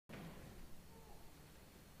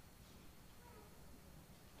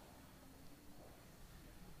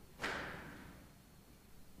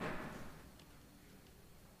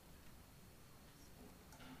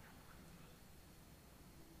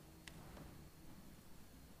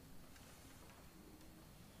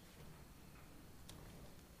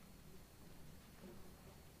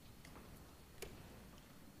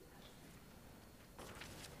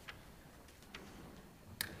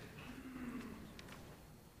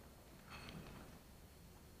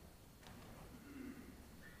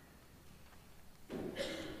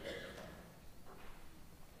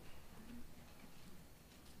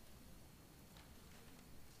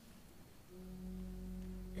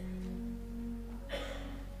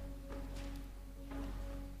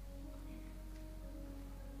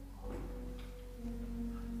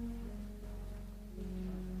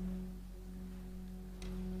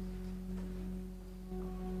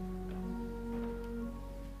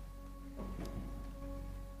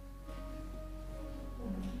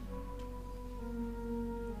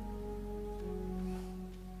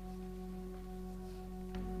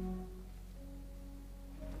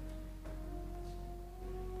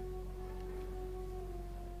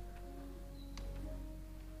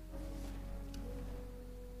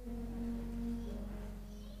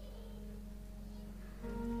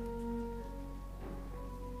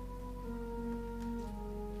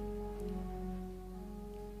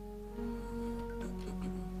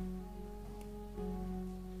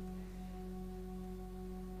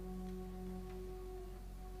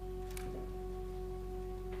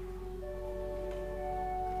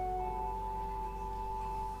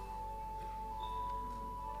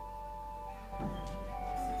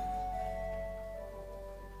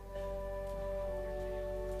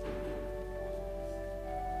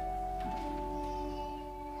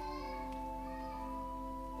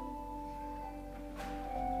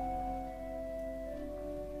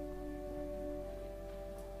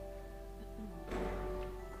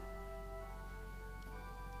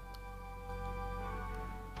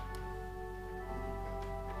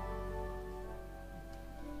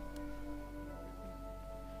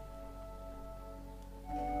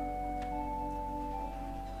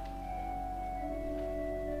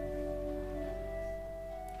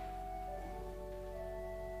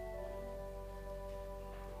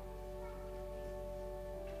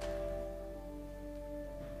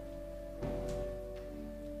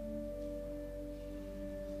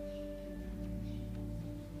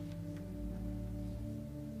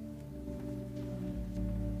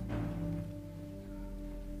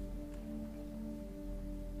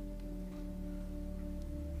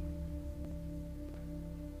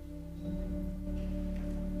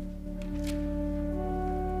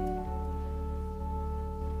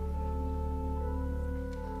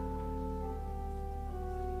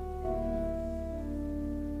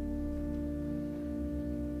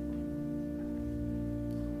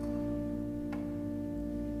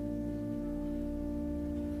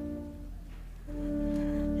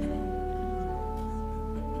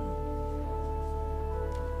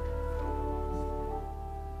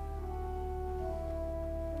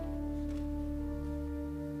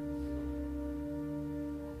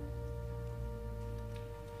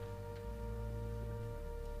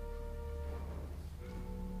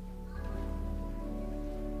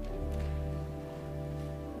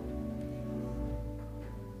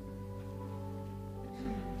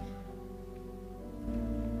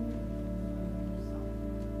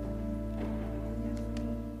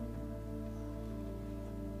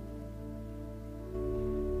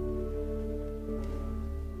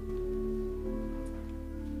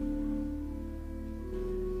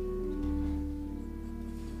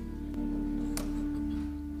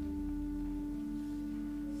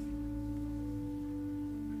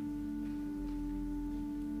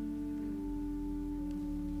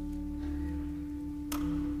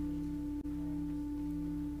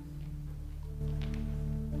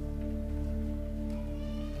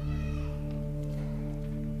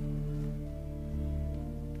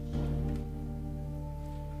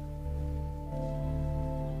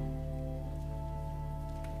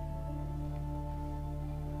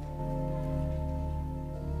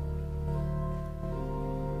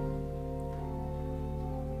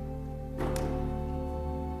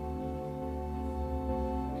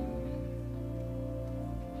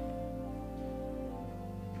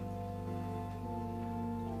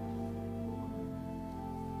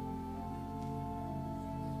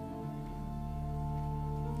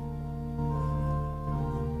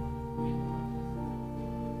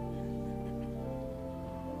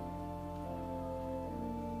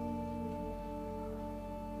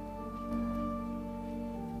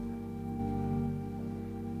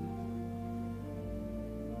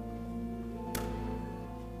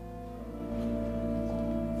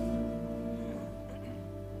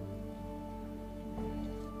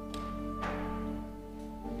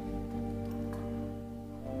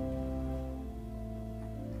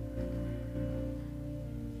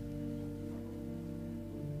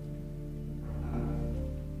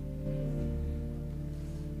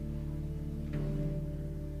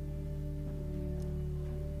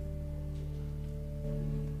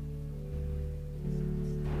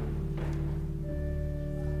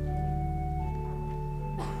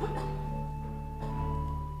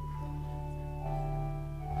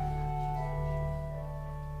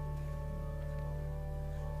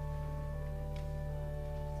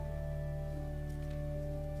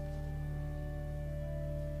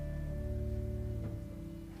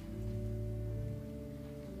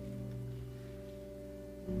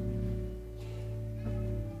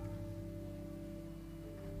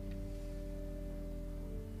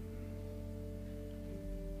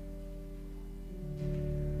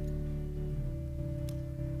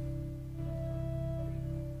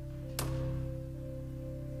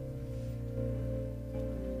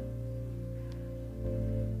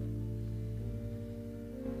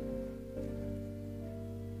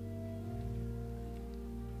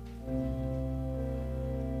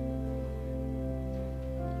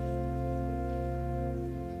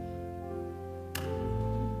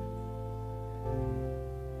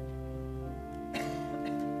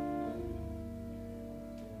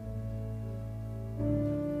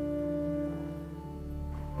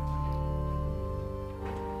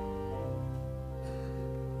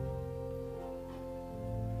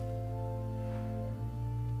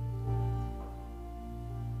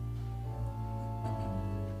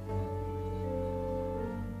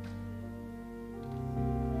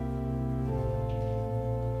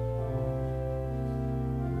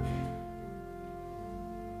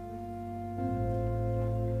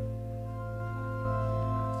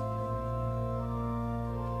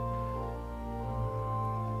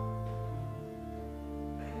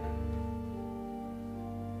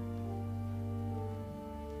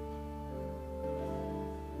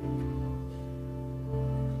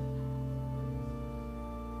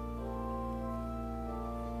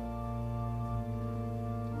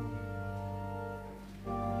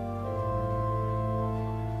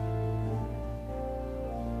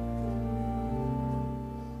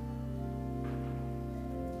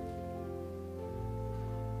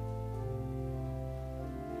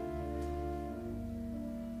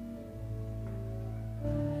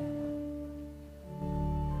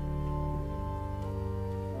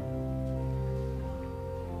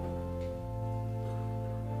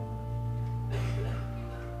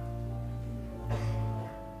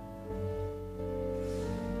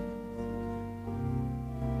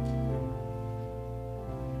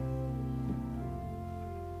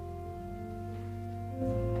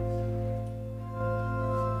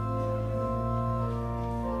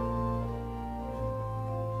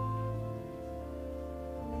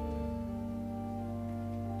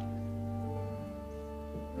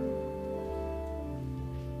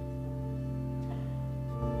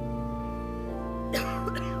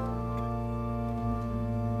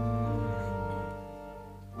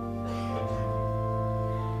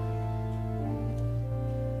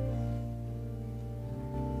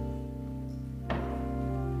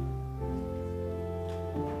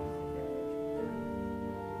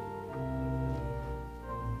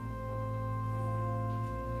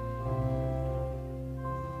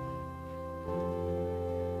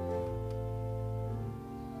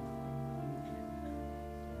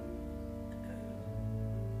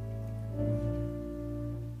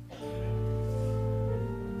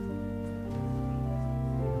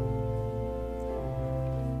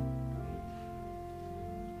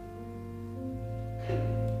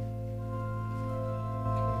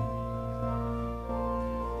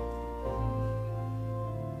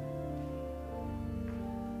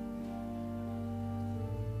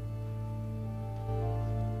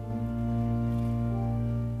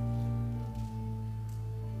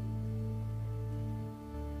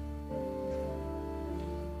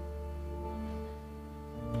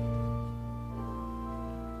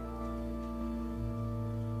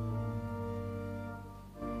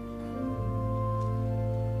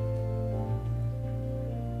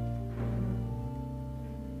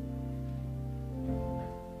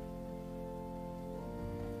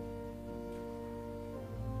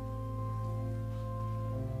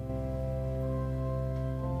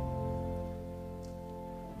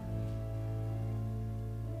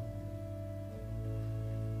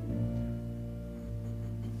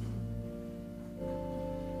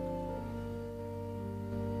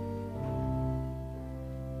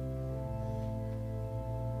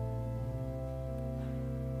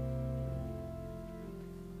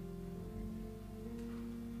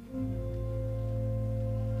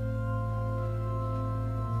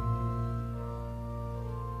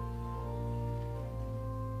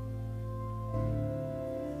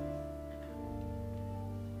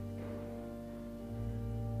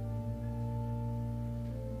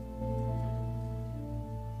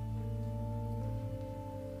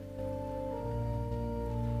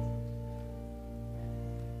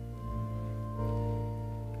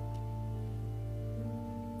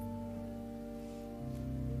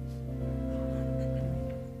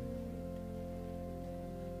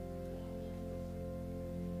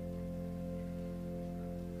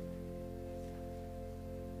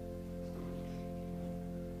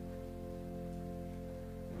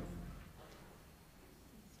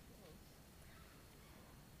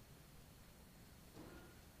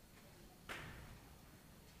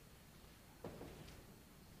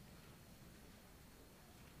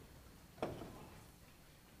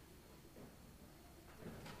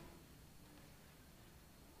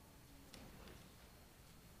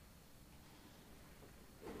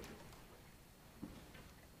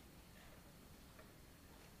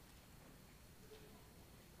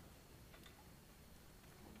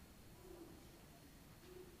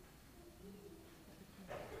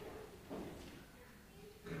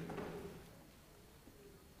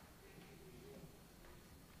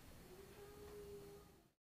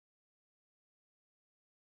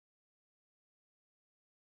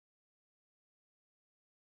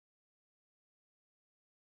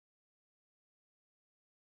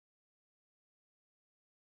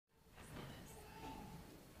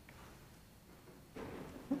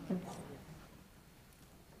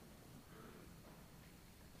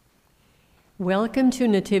Welcome to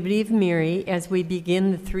Nativity of Mary as we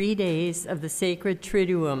begin the 3 days of the sacred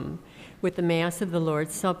Triduum with the Mass of the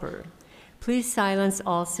Lord's Supper. Please silence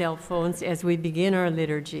all cell phones as we begin our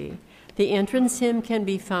liturgy. The entrance hymn can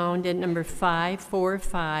be found at number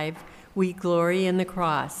 545, We Glory in the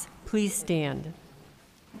Cross. Please stand.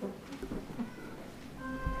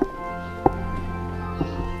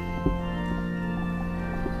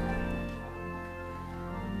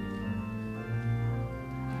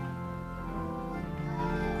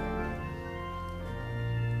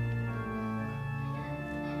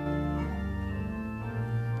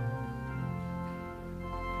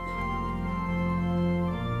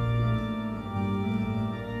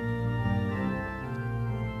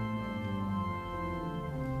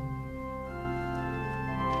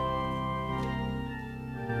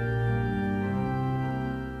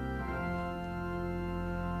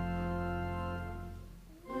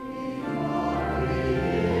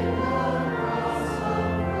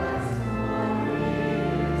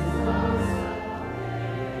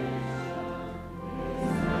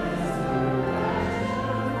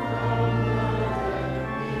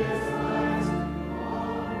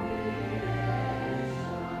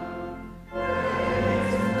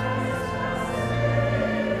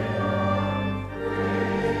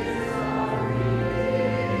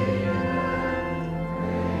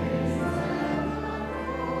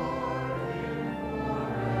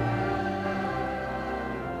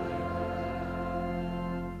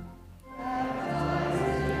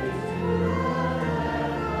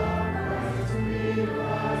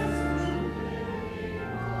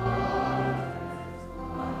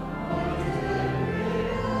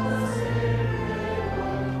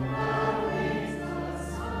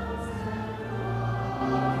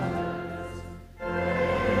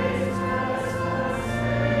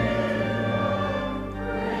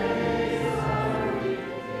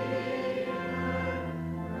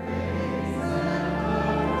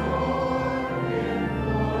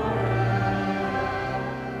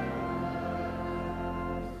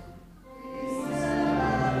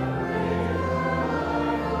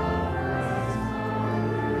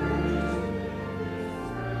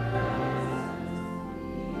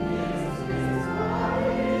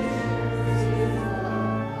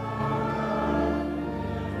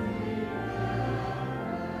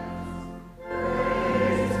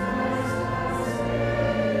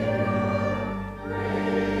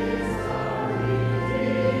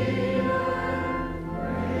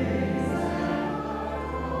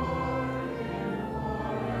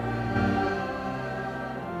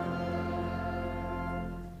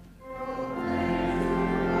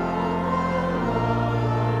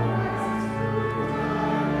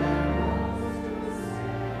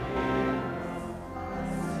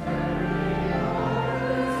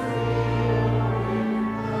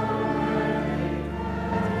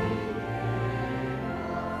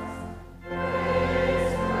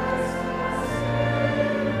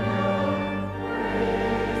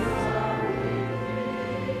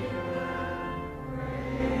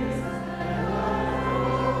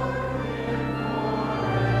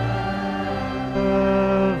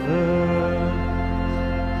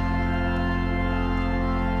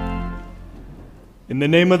 In the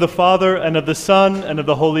name of the Father, and of the Son, and of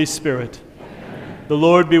the Holy Spirit. Amen. The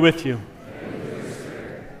Lord be with you.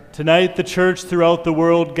 Tonight, the Church throughout the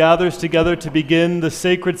world gathers together to begin the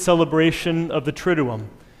sacred celebration of the Triduum.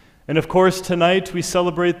 And of course, tonight we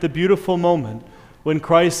celebrate the beautiful moment when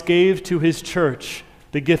Christ gave to his Church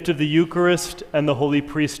the gift of the Eucharist and the Holy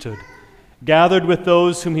Priesthood. Gathered with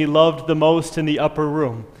those whom he loved the most in the upper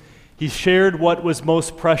room, he shared what was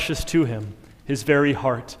most precious to him, his very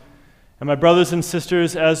heart. And my brothers and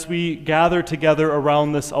sisters, as we gather together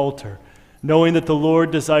around this altar, knowing that the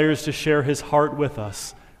Lord desires to share his heart with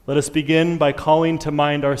us, let us begin by calling to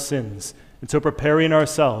mind our sins, and so preparing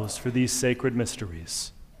ourselves for these sacred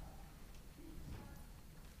mysteries.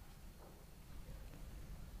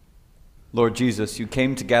 Lord Jesus, you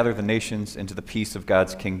came to gather the nations into the peace of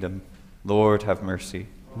God's kingdom. Lord, have mercy.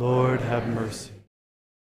 Lord, have mercy.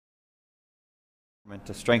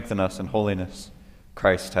 To strengthen us in holiness.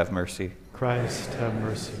 Christ, have mercy. Christ, have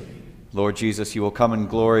mercy. Lord Jesus, you will come in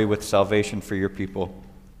glory with salvation for your people.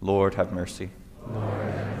 Lord, have mercy.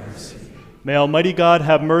 Lord, have mercy. May Almighty God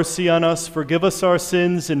have mercy on us, forgive us our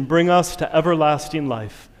sins, and bring us to everlasting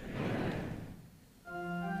life.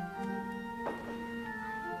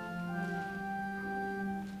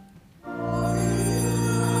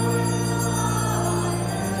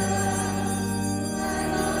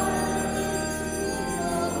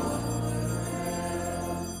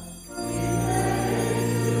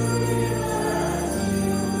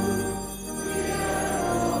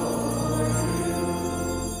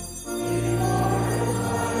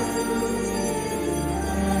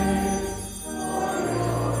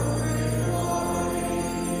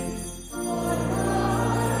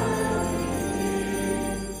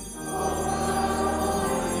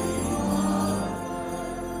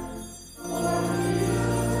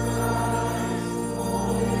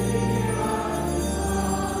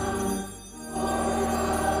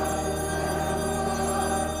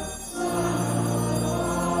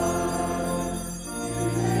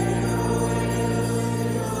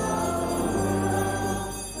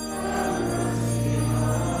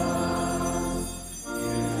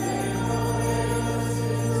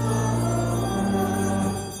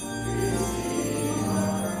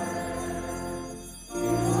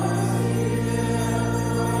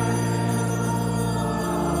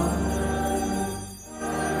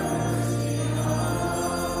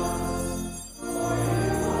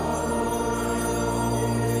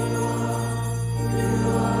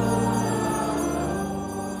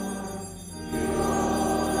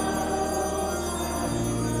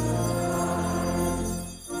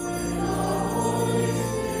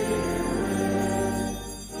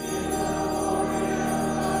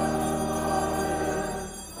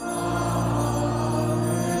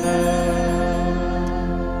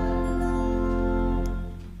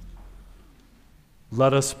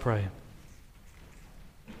 Let us pray.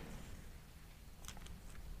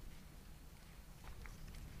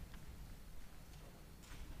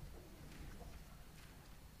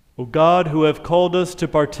 O God, who have called us to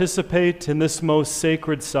participate in this most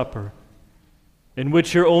sacred supper, in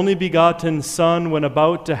which your only begotten Son, when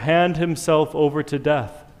about to hand himself over to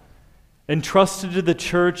death, entrusted to the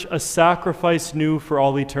church a sacrifice new for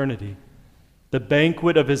all eternity, the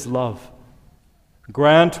banquet of his love.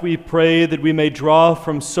 Grant, we pray, that we may draw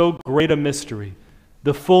from so great a mystery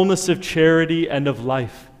the fullness of charity and of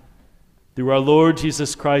life, through our Lord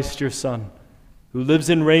Jesus Christ, your Son, who lives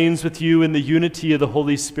and reigns with you in the unity of the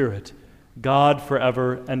Holy Spirit, God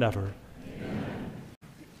forever and ever. Amen.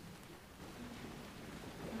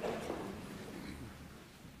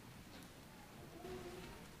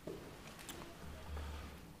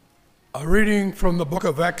 A reading from the book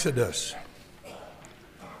of Exodus.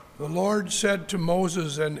 The Lord said to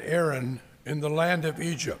Moses and Aaron in the land of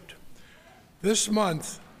Egypt, "This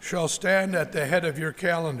month shall stand at the head of your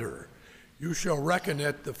calendar. You shall reckon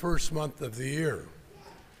it the first month of the year.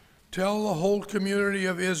 Tell the whole community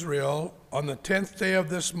of Israel, on the 10th day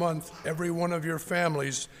of this month, every one of your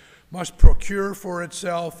families must procure for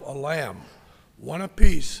itself a lamb, one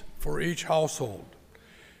apiece for each household.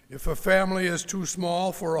 If a family is too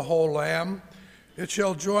small for a whole lamb, it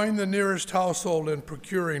shall join the nearest household in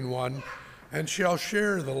procuring one, and shall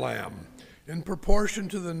share the lamb, in proportion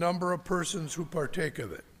to the number of persons who partake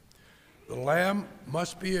of it. The lamb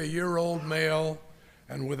must be a year-old male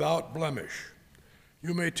and without blemish.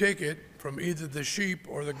 You may take it from either the sheep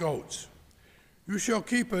or the goats. You shall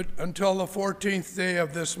keep it until the 14th day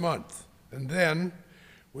of this month, and then,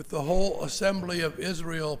 with the whole assembly of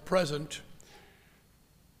Israel present,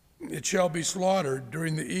 it shall be slaughtered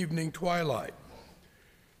during the evening twilight.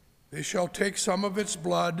 They shall take some of its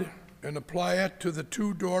blood and apply it to the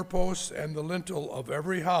 2 doorposts and the lintel of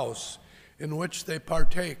every house in which they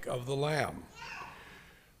partake of the lamb.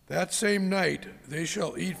 That same night they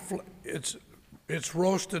shall eat its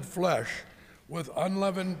roasted flesh with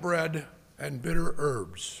unleavened bread and bitter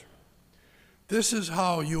herbs. This is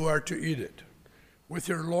how you are to eat it: with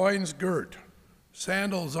your loins girt,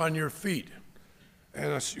 sandals on your feet,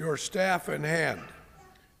 and your staff in hand.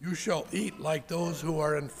 You shall eat like those who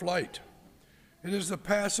are in flight. It is the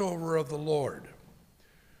Passover of the Lord.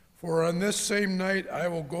 For on this same night I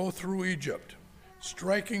will go through Egypt,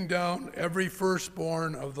 striking down every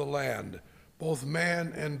firstborn of the land, both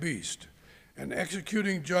man and beast, and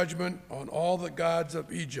executing judgment on all the gods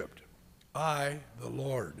of Egypt. I, the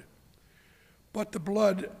Lord. But the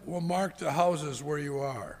blood will mark the houses where you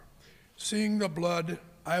are. Seeing the blood,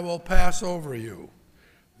 I will pass over you.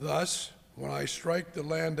 Thus, when I strike the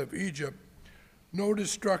land of Egypt, no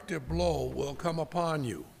destructive blow will come upon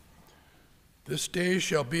you. This day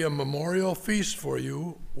shall be a memorial feast for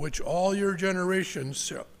you, which all your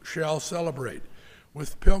generations shall celebrate,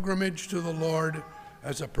 with pilgrimage to the Lord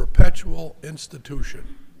as a perpetual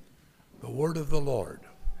institution." The word of the Lord.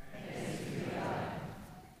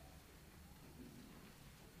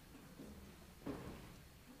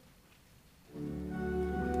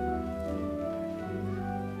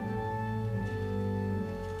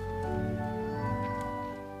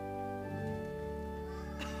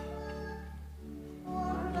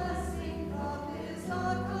 Our blessing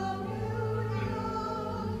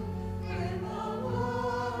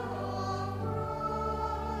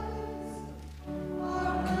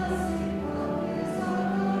is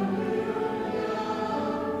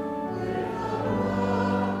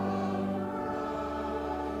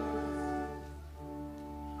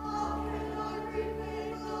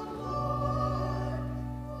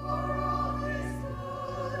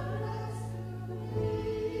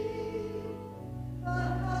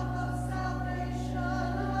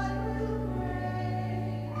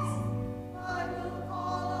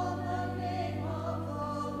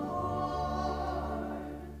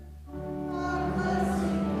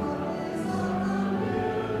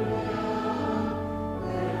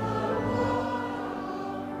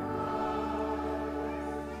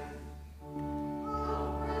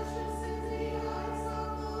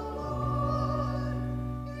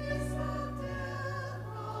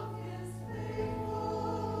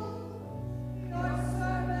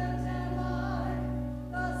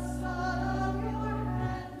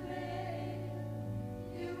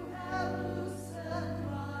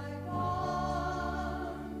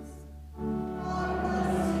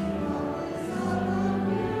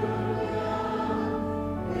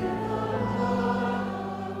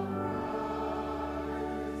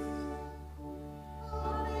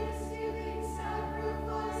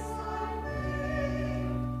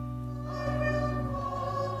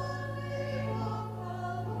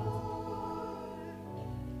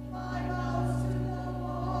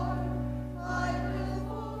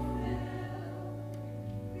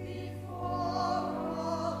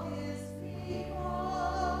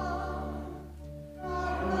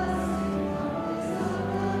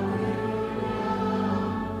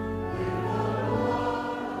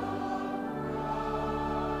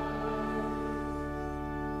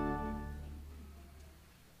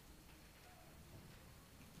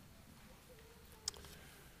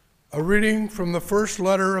A reading from the first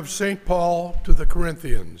letter of St. Paul to the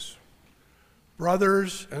Corinthians.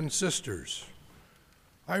 Brothers and sisters,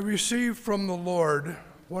 I received from the Lord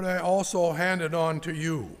what I also handed on to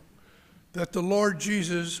you, that the Lord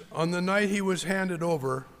Jesus, on the night he was handed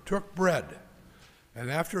over, took bread, and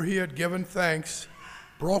after he had given thanks,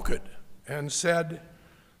 broke it, and said,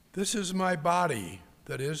 "This is my body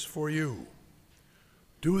that is for you.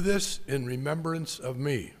 Do this in remembrance of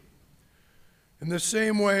me." In the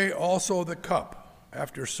same way also the cup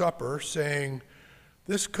after supper, saying,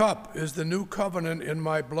 "This cup is the new covenant in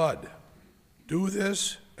my blood. Do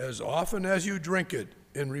this as often as you drink it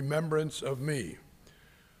in remembrance of me.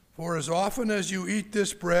 For as often as you eat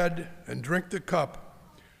this bread and drink the cup,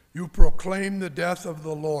 you proclaim the death of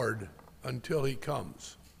the Lord until he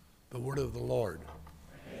comes." The word of the Lord.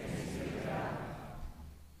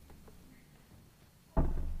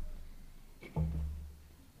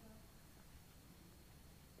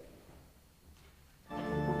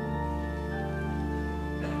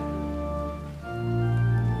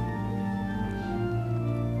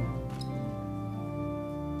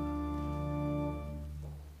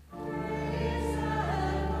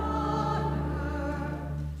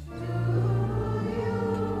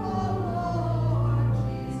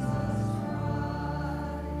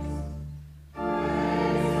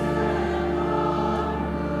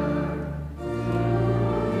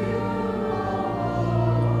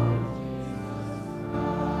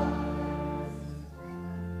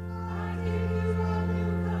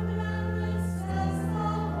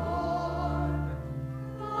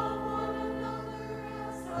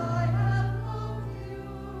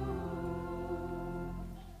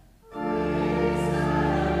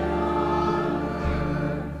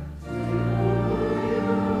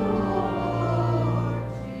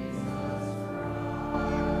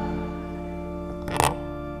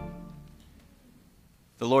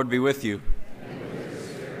 The Lord be with you. And with your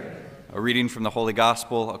spirit. A reading from the Holy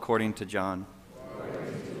Gospel according to John. Glory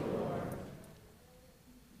to the Lord.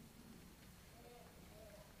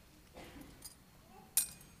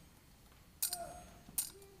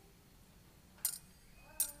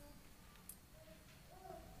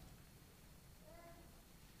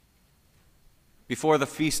 Before the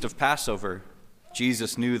feast of Passover,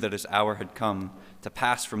 Jesus knew that his hour had come to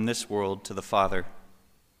pass from this world to the Father.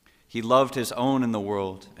 He loved his own in the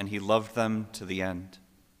world, and he loved them to the end.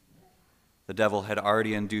 The devil had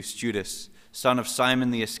already induced Judas, son of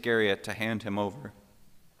Simon the Iscariot, to hand him over.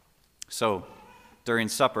 So, during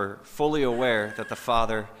supper, fully aware that the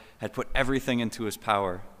Father had put everything into his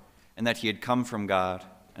power, and that he had come from God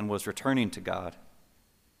and was returning to God,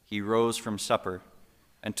 he rose from supper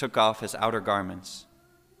and took off his outer garments.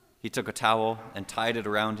 He took a towel and tied it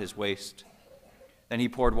around his waist. Then he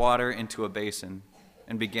poured water into a basin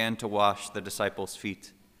and began to wash the disciples'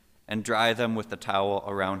 feet and dry them with the towel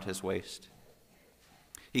around his waist.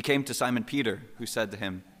 He came to Simon Peter, who said to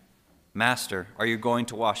him, "Master, are you going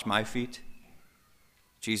to wash my feet?"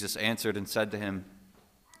 Jesus answered and said to him,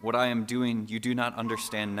 "What I am doing you do not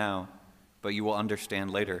understand now, but you will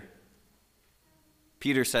understand later."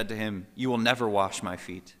 Peter said to him, "You will never wash my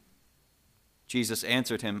feet." Jesus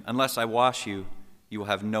answered him, "Unless I wash you, you will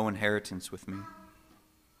have no inheritance with me."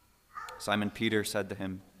 Simon Peter said to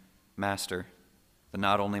him, "Master, but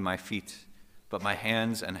not only my feet, but my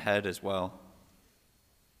hands and head as well."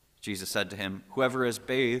 Jesus said to him, "Whoever is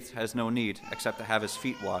bathed has no need except to have his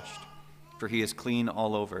feet washed, for he is clean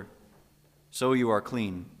all over. So you are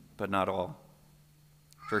clean, but not all."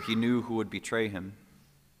 For he knew who would betray him.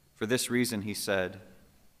 For this reason he said,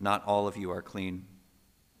 "Not all of you are clean."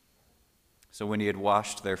 So when he had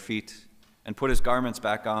washed their feet and put his garments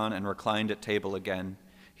back on and reclined at table again,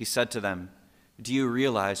 he said to them, "Do you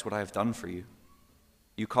realize what I have done for you?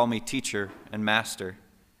 You call me teacher and master,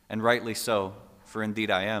 and rightly so, for indeed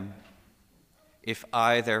I am. If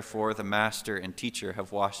I, therefore, the master and teacher,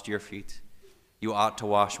 have washed your feet, you ought to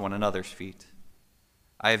wash one another's feet.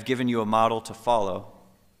 I have given you a model to follow,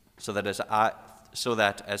 so that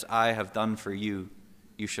as I have done for you,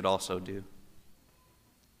 you should also do."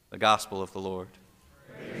 The Gospel of the Lord.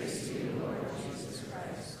 Praise to you, Lord Jesus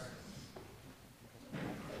Christ.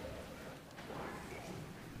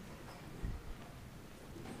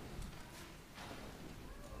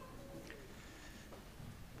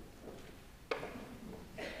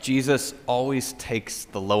 Jesus always takes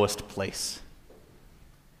the lowest place.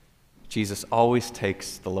 Jesus always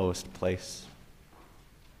takes the lowest place.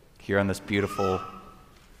 Here on this beautiful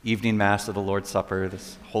evening Mass of the Lord's Supper,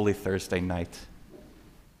 this Holy Thursday night,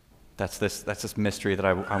 that's this mystery that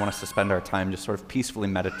I want us to spend our time just sort of peacefully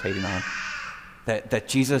meditating on. That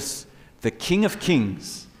Jesus, the King of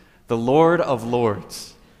Kings, the Lord of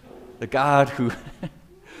Lords, The God who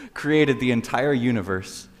created the entire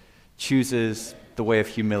universe chooses the way of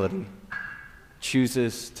humility,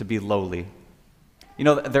 chooses to be lowly. You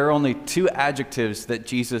know, there are only two adjectives that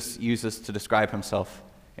Jesus uses to describe himself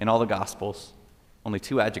in all the Gospels. Only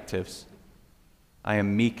two adjectives. I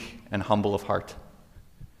am meek and humble of heart.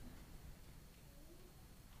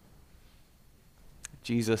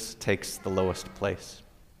 Jesus takes the lowest place.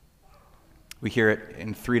 We hear it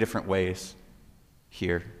in three different ways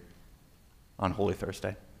here on Holy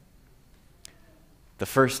Thursday. The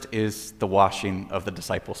first is the washing of the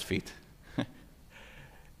disciples' feet.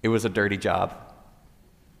 It was a dirty job.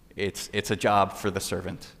 It's a job for the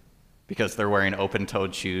servant because they're wearing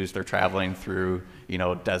open-toed shoes. They're traveling through,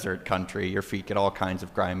 desert country. Your feet get all kinds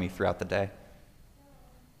of grimy throughout the day.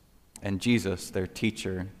 And Jesus, their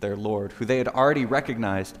teacher, their Lord, who they had already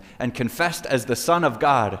recognized and confessed as the Son of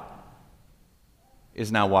God,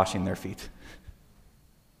 is now washing their feet.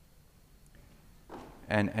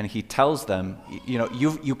 And he tells them,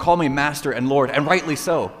 you call me Master and Lord, and rightly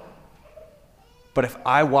so. But if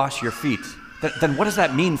I wash your feet, then what does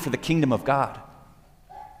that mean for the kingdom of God?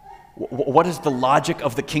 What does the logic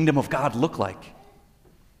of the kingdom of God look like?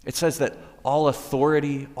 It says that all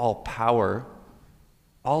authority, all power,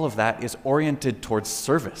 all of that is oriented towards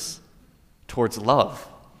service, towards love.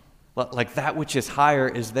 Like that which is higher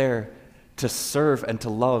is there to serve and to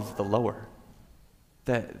love the lower.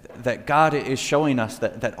 That God is showing us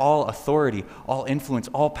that all authority, all influence,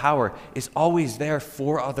 all power is always there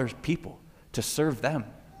for other people, to serve them.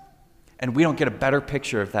 And we don't get a better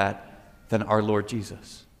picture of that than our Lord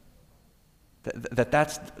Jesus.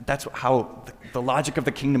 That's how the logic of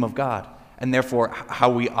the kingdom of God, and therefore how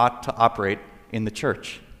we ought to operate in the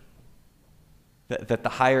church. That the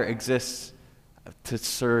higher exists to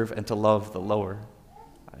serve and to love the lower.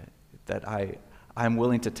 That I'm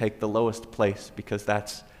willing to take the lowest place because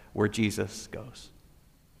that's where Jesus goes.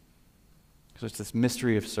 So it's this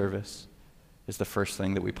mystery of service is the first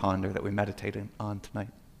thing that we ponder, that we meditate on tonight.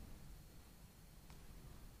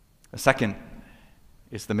 The second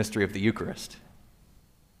is the mystery of the Eucharist.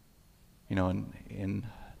 In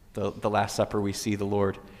the Last Supper, we see the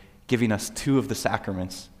Lord giving us two of the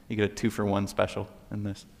sacraments. You get a 2-for-1 special in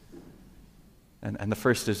this. And the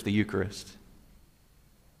first is the Eucharist.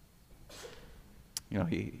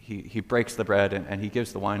 He breaks the bread and he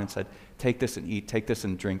gives the wine and said, take this and eat, take this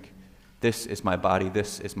and drink. This is my body,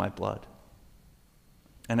 this is my blood.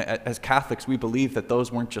 And as Catholics, we believe that those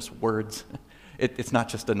weren't just words. It's not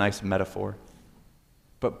just a nice metaphor.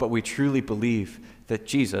 But we truly believe that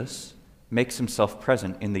Jesus makes himself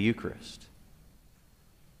present in the Eucharist.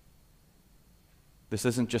 This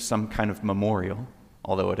isn't just some kind of memorial,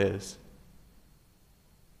 although it is.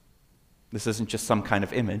 This isn't just some kind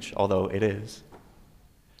of image, although it is.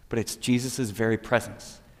 But it's Jesus' very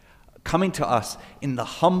presence, coming to us in the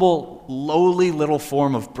humble, lowly little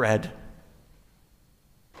form of bread.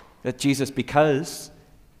 That Jesus, because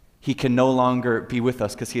he can no longer be with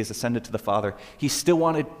us because he has ascended to the Father, he still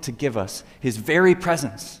wanted to give us his very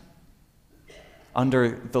presence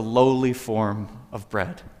under the lowly form of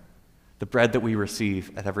bread, the bread that we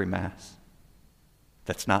receive at every Mass.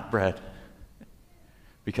 That's not bread,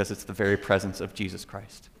 because it's the very presence of Jesus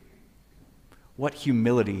Christ. What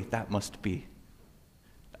humility that must be.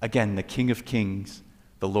 Again, the King of Kings,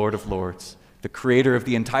 the Lord of Lords, the creator of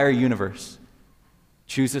the entire universe,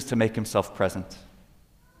 chooses to make himself present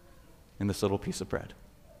in this little piece of bread.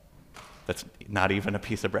 That's not even a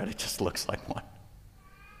piece of bread, it just looks like one.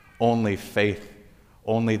 Only faith,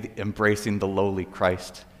 only embracing the lowly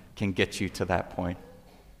Christ can get you to that point.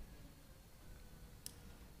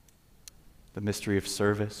 The mystery of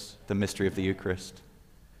service, the mystery of the Eucharist.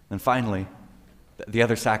 And finally, the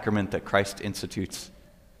other sacrament that Christ institutes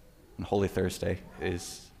on Holy Thursday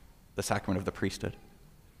is the sacrament of the priesthood.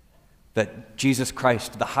 That Jesus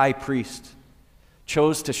Christ, the high priest,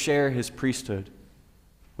 chose to share his priesthood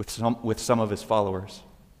with some of his followers.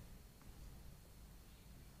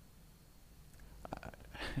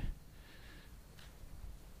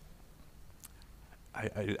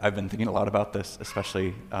 I've been thinking a lot about this,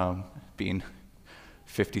 especially being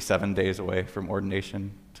 57 days away from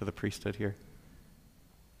ordination to the priesthood here.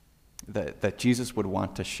 That Jesus would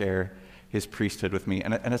want to share his priesthood with me.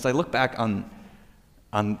 And as I look back on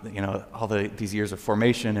all these years of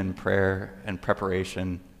formation and prayer and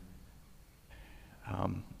preparation,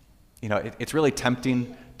 it's really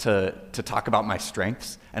tempting to talk about my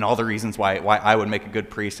strengths and all the reasons why I would make a good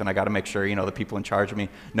priest, and I got to make sure the people in charge of me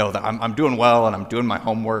know that I'm doing well and I'm doing my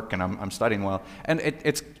homework and I'm studying well. And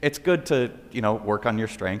it's good to work on your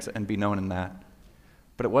strengths and be known in that.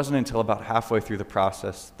 But it wasn't until about halfway through the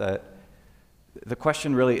process that The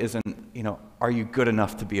question really isn't, are you good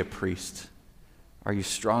enough to be a priest? Are you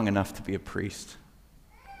strong enough to be a priest?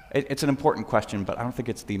 It's an important question, but I don't think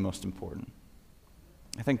it's the most important.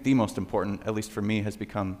 I think the most important, at least for me, has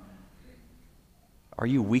become, are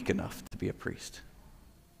you weak enough to be a priest?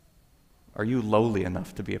 Are you lowly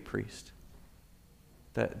enough to be a priest?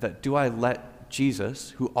 That do I let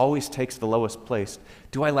Jesus, who always takes the lowest place,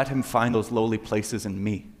 do I let him find those lowly places in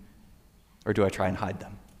me? Or do I try and hide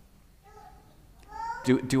them?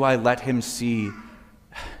 Do I let him see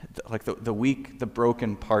like the weak, the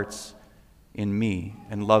broken parts in me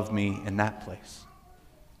and love me in that place?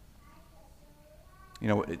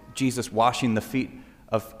 Jesus washing the feet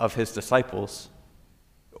of his disciples,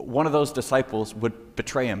 one of those disciples would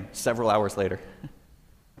betray him several hours later.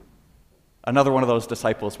 Another one of those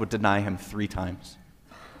disciples would deny him 3 times.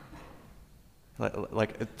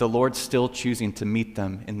 Like the Lord's still choosing to meet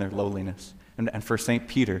them in their lowliness. And for St.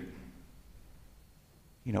 Peter,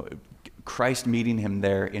 Christ meeting him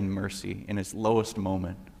there in mercy in his lowest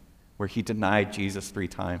moment where he denied Jesus 3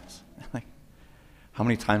 times. Like, how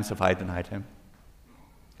many times have I denied him?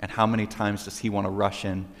 And how many times does he want to rush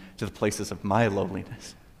in to the places of my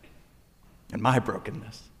lowliness and my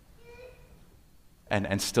brokenness?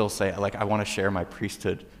 And still say, like, I want to share my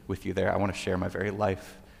priesthood with you there. I want to share my very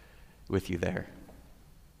life with you there.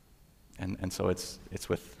 And so it's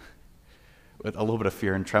with a little bit of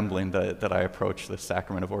fear and trembling that I approach the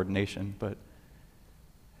sacrament of ordination. But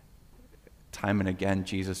time and again,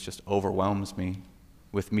 Jesus just overwhelms me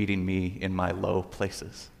with meeting me in my low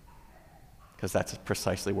places. Because that's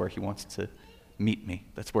precisely where he wants to meet me.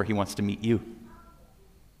 That's where he wants to meet you.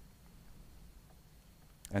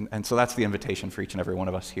 And so that's the invitation for each and every one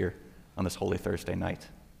of us here on this Holy Thursday night.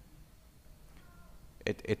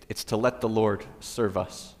 It's to let the Lord serve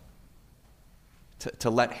us, to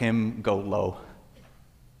let him go low.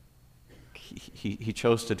 He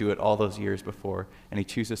chose to do it all those years before, and he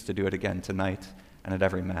chooses to do it again tonight and at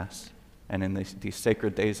every Mass. And in these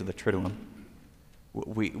sacred days of the Triduum,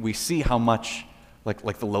 we see how much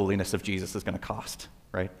like the lowliness of Jesus is going to cost,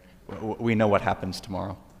 right? We know what happens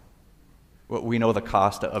tomorrow. We know the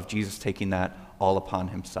cost of Jesus taking that all upon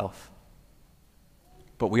himself.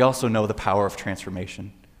 But we also know the power of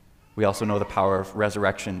transformation. We also know the power of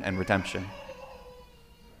resurrection and redemption.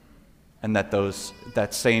 And that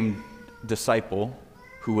same disciple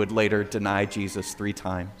who would later deny Jesus 3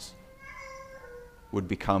 times would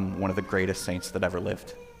become one of the greatest saints that ever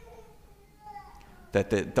lived. That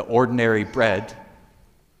the ordinary bread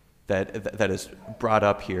that is brought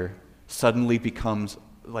up here suddenly becomes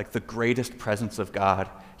like the greatest presence of God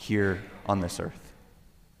here on this earth.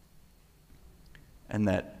 And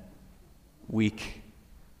that weak,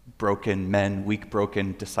 broken men, weak,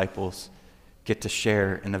 broken disciples get to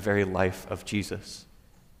share in the very life of Jesus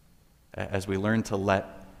as we learn to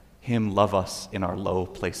let him love us in our low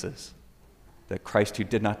places. That Christ, who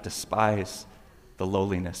did not despise the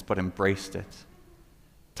lowliness but embraced it,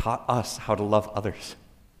 taught us how to love others.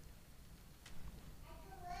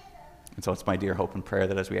 And so it's my dear hope and prayer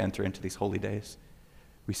that as we enter into these holy days,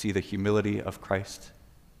 we see the humility of Christ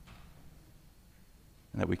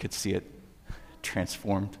and that we could see it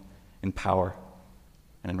transformed in power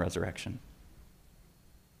and in resurrection.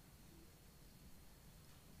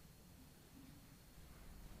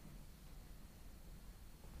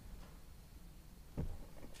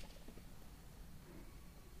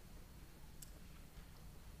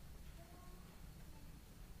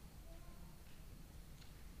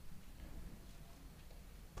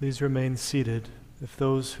 Please remain seated. If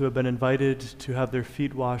those who have been invited to have their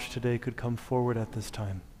feet washed today could come forward at this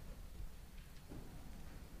time.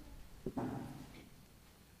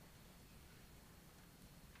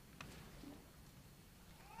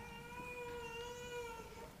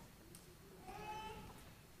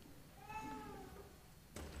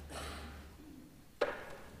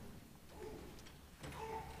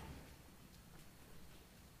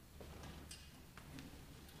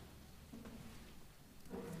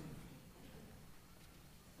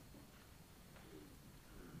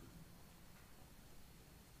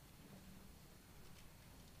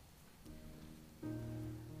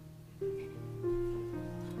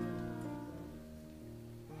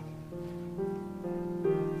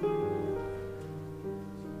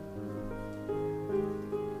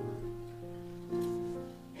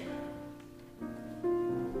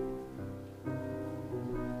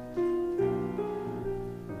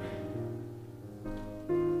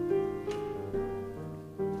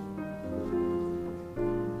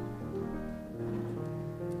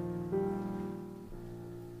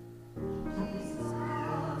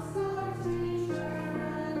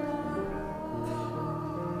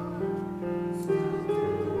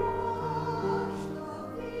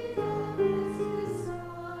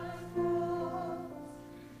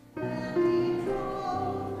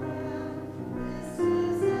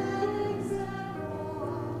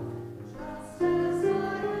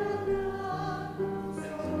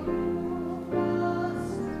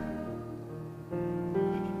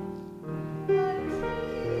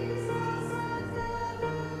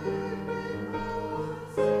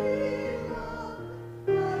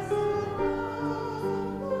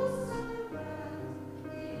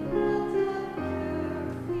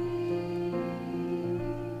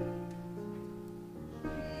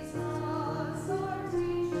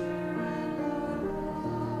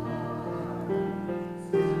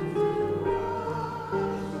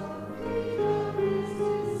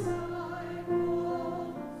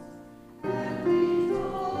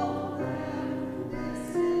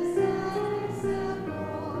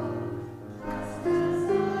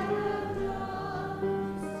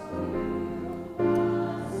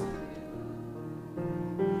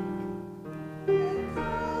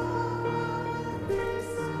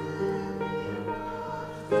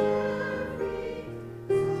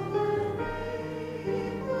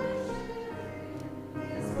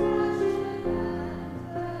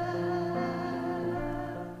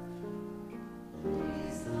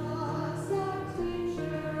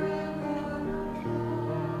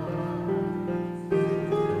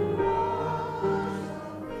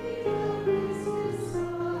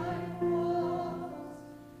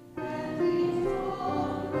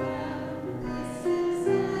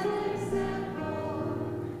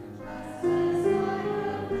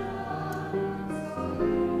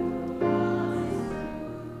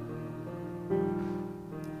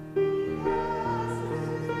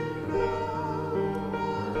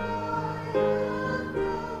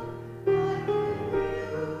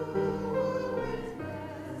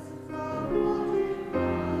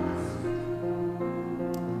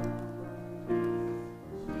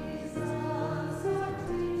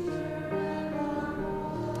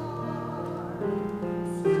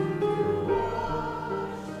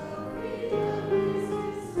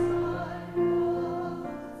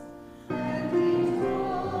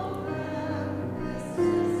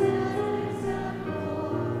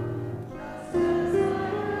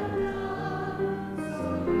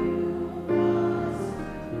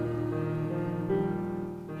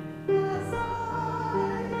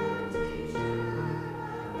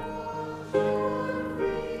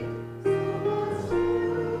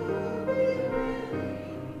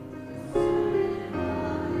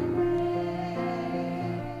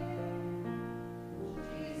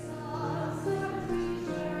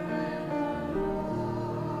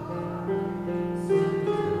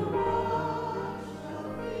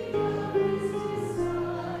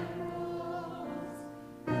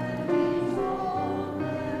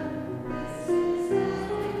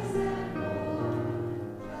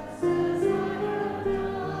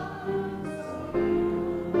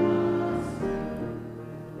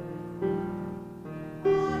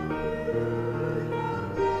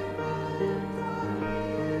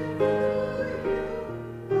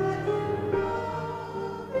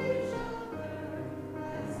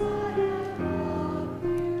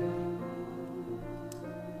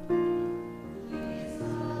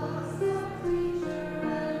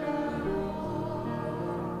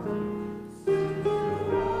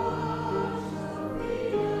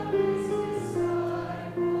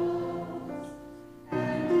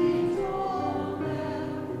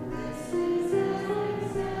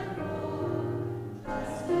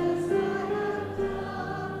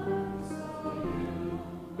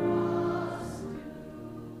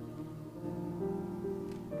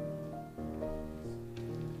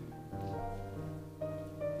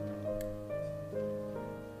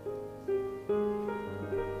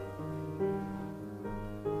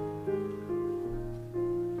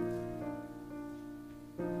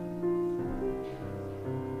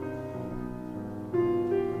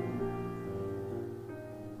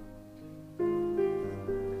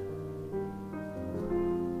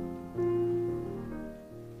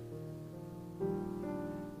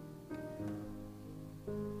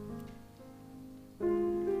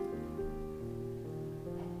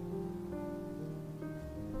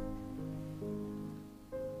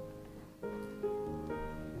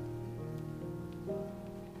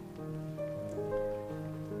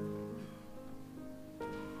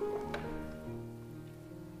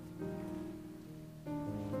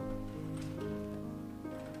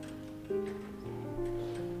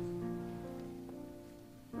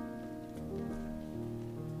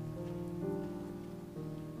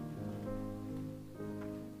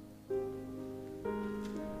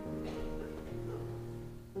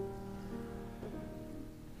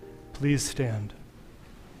 Please stand.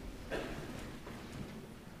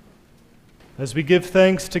 As we give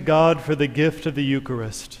thanks to God for the gift of the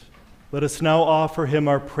Eucharist, let us now offer him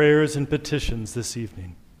our prayers and petitions this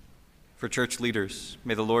evening. For church leaders,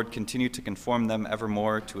 may the Lord continue to conform them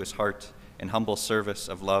evermore to his heart in humble service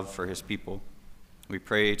of love for his people. We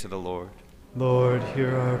pray to the Lord. Lord,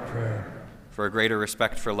 hear our prayer. For a greater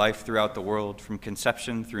respect for life throughout the world, from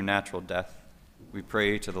conception through natural death, we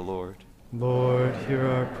pray to the Lord. Lord, hear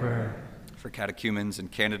our prayer. For catechumens and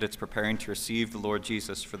candidates preparing to receive the Lord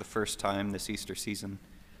Jesus for the first time this Easter season,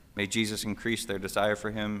 may Jesus increase their desire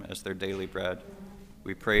for him as their daily bread.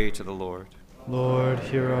 We pray to the Lord. Lord,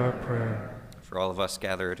 hear our prayer. For all of us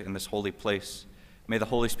gathered in this holy place, may the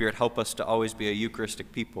Holy Spirit help us to always be a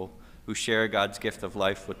Eucharistic people who share God's gift of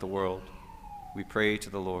life with the world. We pray to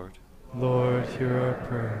the Lord. Lord, hear our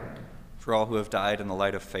prayer. For all who have died in the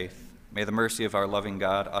light of faith, may the mercy of our loving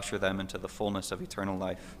God usher them into the fullness of eternal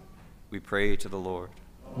life. We pray to the Lord.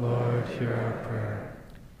 Lord, hear our prayer.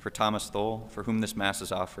 For Thomas Thole, for whom this Mass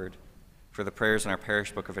is offered, for the prayers in our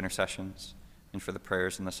parish book of intercessions, and for the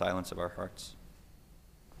prayers in the silence of our hearts.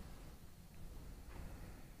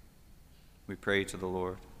 We pray to the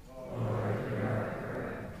Lord. Lord, hear our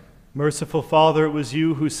prayer. Merciful Father, it was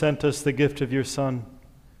you who sent us the gift of your Son,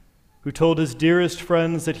 who told his dearest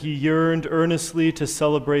friends that he yearned earnestly to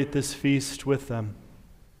celebrate this feast with them.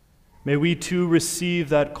 May we too receive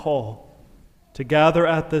that call to gather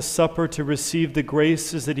at this supper to receive the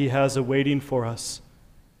graces that he has awaiting for us.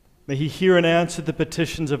 May he hear and answer the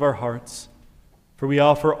petitions of our hearts, for we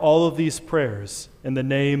offer all of these prayers in the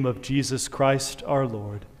name of Jesus Christ our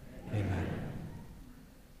Lord. Amen.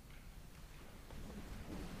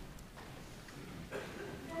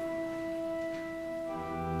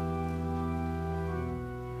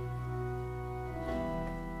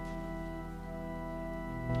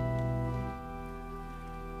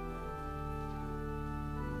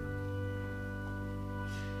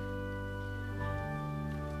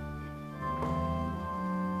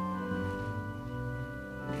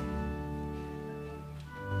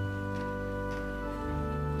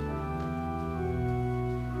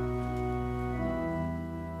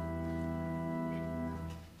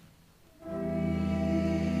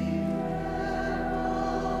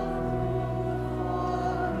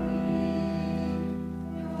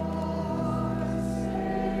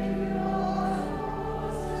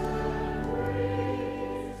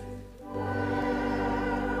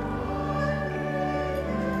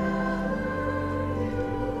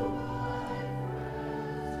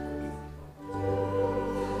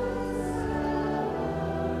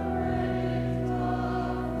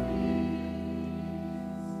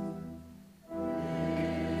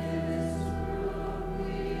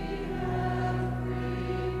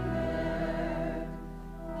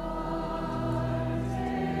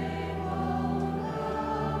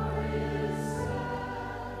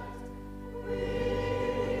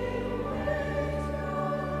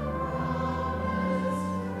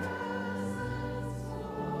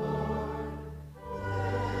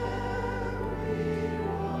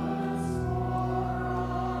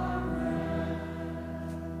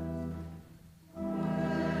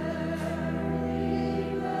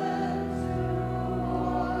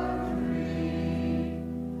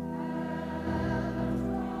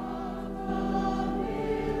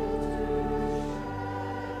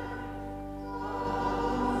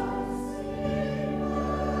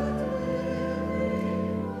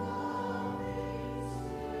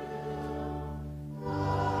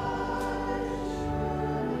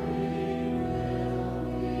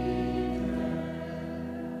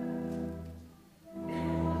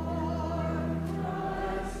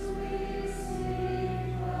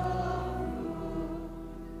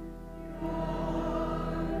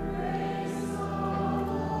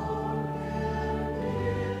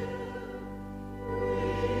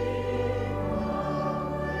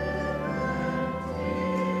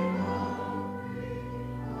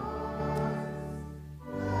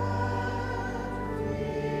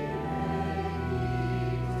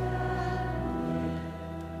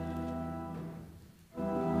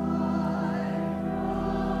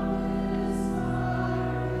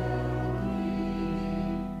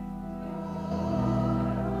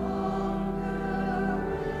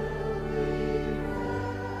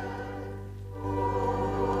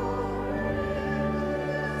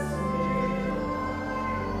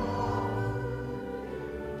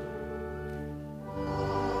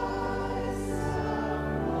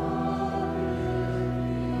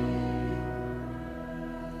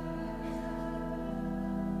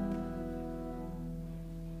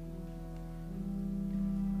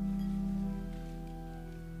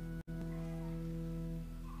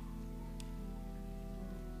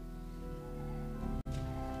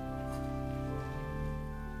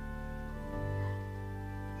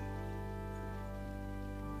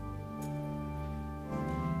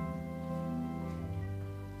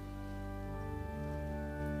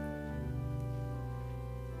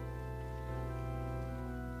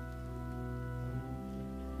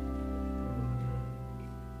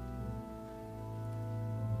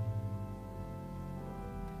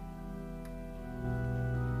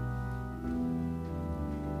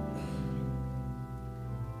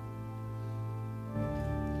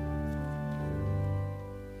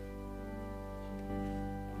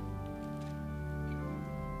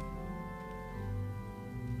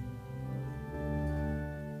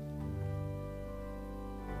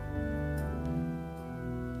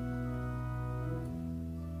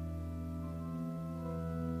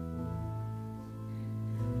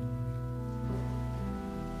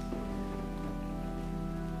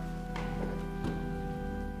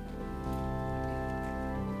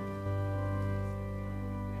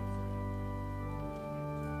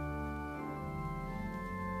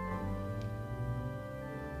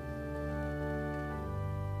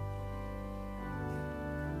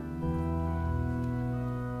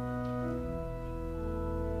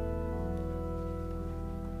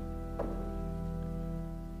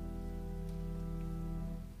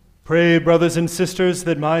 Pray, brothers and sisters,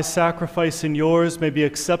 that my sacrifice and yours may be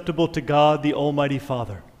acceptable to God, the Almighty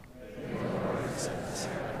Father.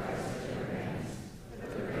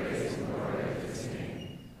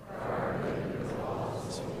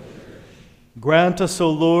 Grant us, O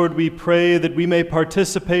Lord, we pray, that we may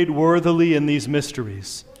participate worthily in these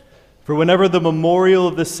mysteries. For whenever the memorial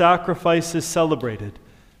of the sacrifice is celebrated,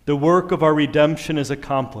 the work of our redemption is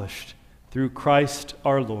accomplished through Christ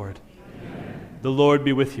our Lord. Amen. The Lord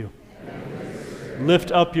be with you.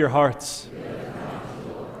 Lift up your hearts.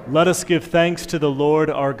 Let us give thanks to the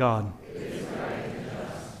Lord our God.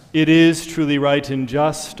 It is truly right and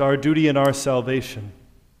just, our duty and our salvation,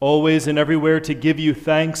 always and everywhere to give you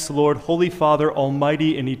thanks, Lord, Holy Father,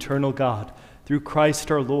 Almighty and eternal God, through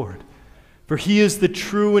Christ our Lord. For he is the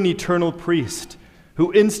true and eternal priest,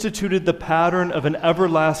 who instituted the pattern of an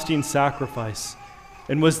everlasting sacrifice,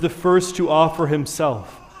 and was the first to offer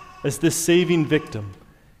himself as the saving victim,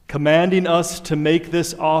 commanding us to make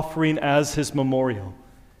this offering as his memorial.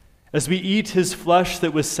 As we eat his flesh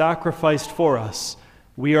that was sacrificed for us,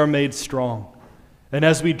 we are made strong. And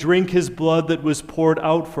as we drink his blood that was poured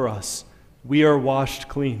out for us, we are washed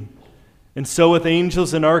clean. And so with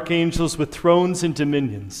angels and archangels, with thrones and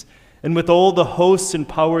dominions, and with all the hosts and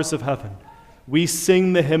powers of heaven, we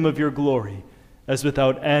sing the hymn of your glory, as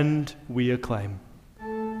without end we acclaim.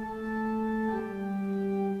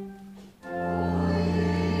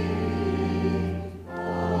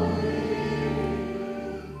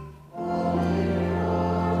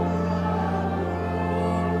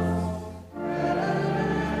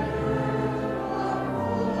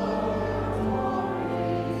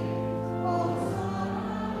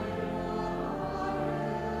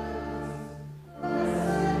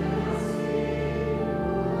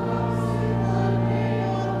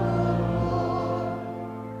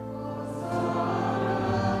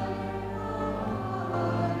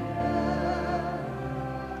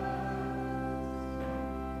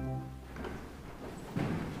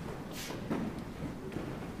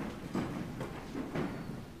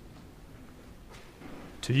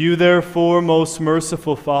 To you, therefore, most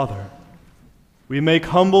merciful Father, we make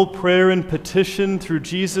humble prayer and petition through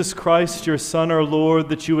Jesus Christ, your Son, our Lord,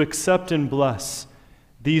 that you accept and bless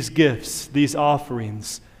these gifts, these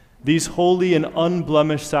offerings, these holy and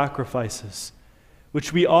unblemished sacrifices,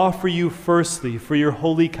 which we offer you firstly for your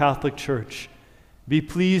holy Catholic Church. Be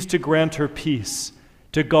pleased to grant her peace,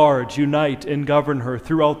 to guard, unite, and govern her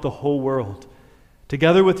throughout the whole world,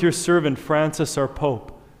 together with your servant Francis, our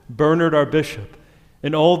Pope, Bernard, our Bishop,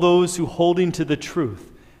 and all those who, holding to the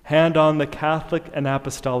truth, hand on the Catholic and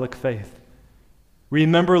Apostolic faith.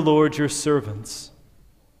 Remember, Lord, your servants,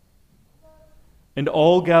 and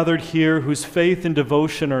all gathered here whose faith and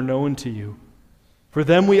devotion are known to you. For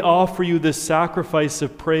them we offer you this sacrifice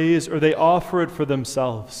of praise, or they offer it for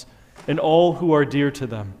themselves, and all who are dear to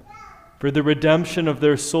them, for the redemption of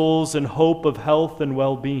their souls and hope of health and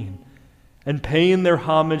well-being, and paying their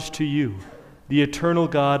homage to you, the eternal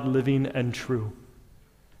God, living and true.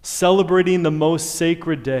 Celebrating the most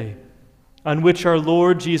sacred day on which our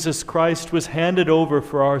Lord Jesus Christ was handed over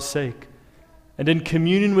for our sake, and in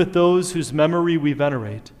communion with those whose memory we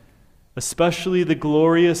venerate, especially the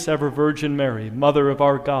glorious ever Virgin Mary, Mother of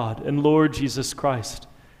our God and Lord Jesus Christ,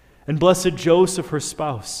 and blessed Joseph, her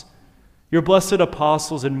spouse, your blessed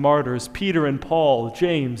apostles and martyrs, Peter and Paul,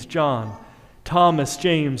 James, John, Thomas,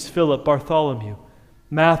 James, Philip, Bartholomew,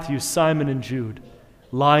 Matthew, Simon, and Jude,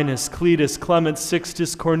 Linus, Cletus, Clement,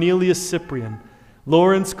 Sixtus, Cornelius, Cyprian,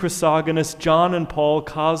 Lawrence, Chrysogonus, John and Paul,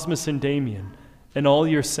 Cosmas and Damian, and all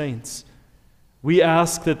your saints. We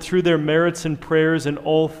ask that through their merits and prayers in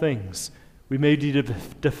all things, we may be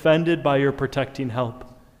defended by your protecting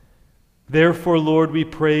help. Therefore, Lord, we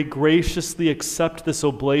pray, graciously accept this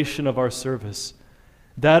oblation of our service,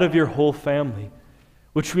 that of your whole family,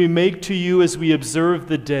 which we make to you as we observe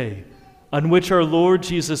the day on which our Lord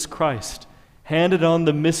Jesus Christ handed on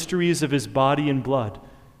the mysteries of his body and blood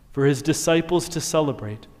for his disciples to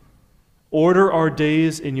celebrate. Order our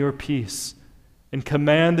days in your peace, and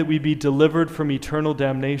command that we be delivered from eternal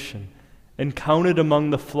damnation and counted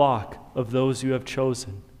among the flock of those you have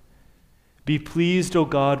chosen. Be pleased, O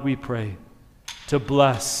God, we pray, to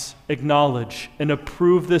bless, acknowledge, and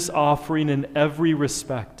approve this offering in every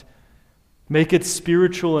respect. Make it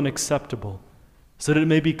spiritual and acceptable, so that it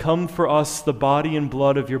may become for us the body and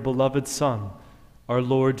blood of your beloved Son, our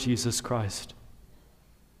Lord Jesus Christ.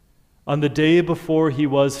 On the day before he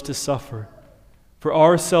was to suffer, for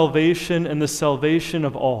our salvation and the salvation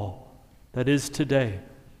of all, that is today,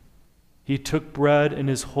 he took bread in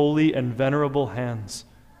his holy and venerable hands,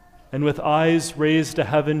 and with eyes raised to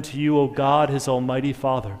heaven to you, O God, his almighty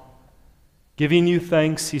Father, Giving you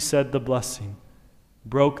thanks, he said the blessing,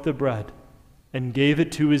 broke the bread, and gave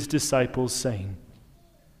it to his disciples, saying,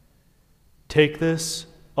 "Take this,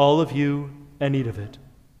 all of you, and eat of it.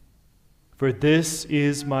 For this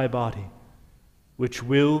is my body, which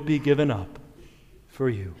will be given up for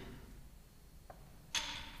you."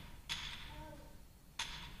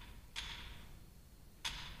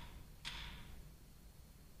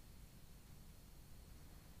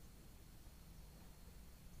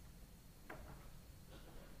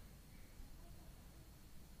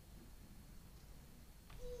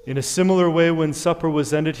 In a similar way, when supper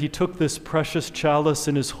was ended, he took this precious chalice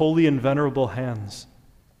in his holy and venerable hands,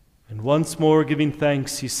 and once more giving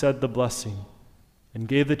thanks, he said the blessing, and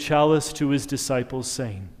gave the chalice to his disciples,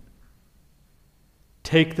 saying,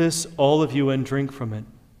 "Take this, all of you, and drink from it,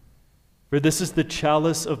 for this is the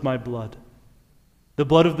chalice of my blood, the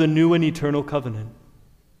blood of the new and eternal covenant,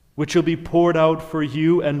 which will be poured out for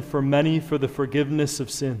you and for many for the forgiveness of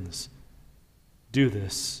sins. Do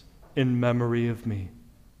this in memory of me."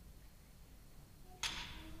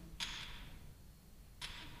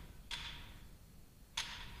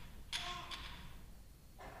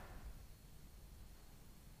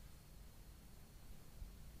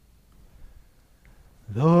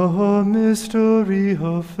 The mystery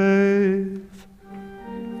of faith.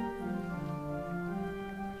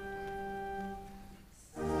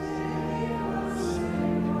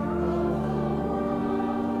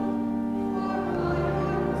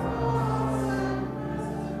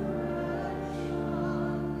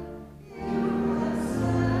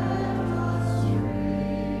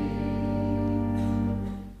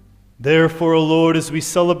 Therefore, O Lord, as we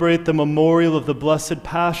celebrate the memorial of the blessed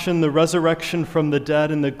Passion, the resurrection from the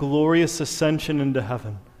dead, and the glorious ascension into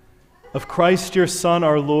heaven, of Christ your Son,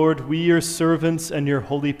 our Lord, we, your servants and your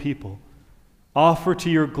holy people, offer to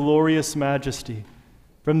your glorious majesty,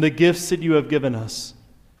 from the gifts that you have given us,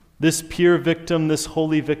 this pure victim, this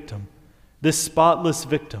holy victim, this spotless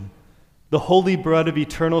victim, the holy bread of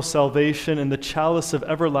eternal salvation and the chalice of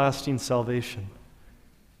everlasting salvation.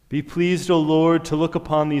 Be pleased, O Lord, to look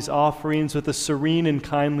upon these offerings with a serene and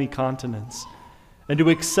kindly countenance, and to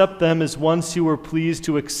accept them as once you were pleased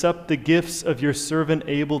to accept the gifts of your servant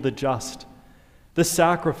Abel the just, the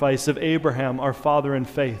sacrifice of Abraham, our father in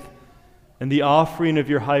faith, and the offering of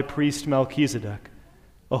your high priest Melchizedek,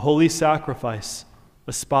 a holy sacrifice,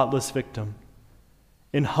 a spotless victim.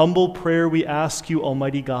 In humble prayer we ask you,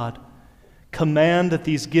 Almighty God, command that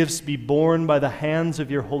these gifts be borne by the hands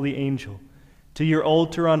of your holy angel to your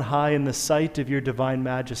altar on high in the sight of your divine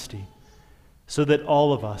majesty, so that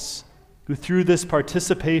all of us, who through this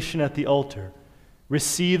participation at the altar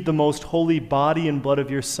receive the most holy body and blood of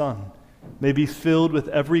your Son, may be filled with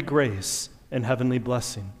every grace and heavenly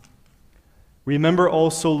blessing. Remember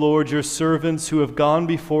also, Lord, your servants who have gone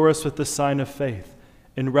before us with the sign of faith,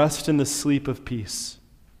 and rest in the sleep of peace.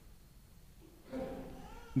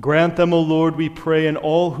 Grant them, O Lord, we pray, and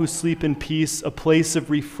all who sleep in peace, a place of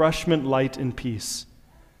refreshment, light, and peace.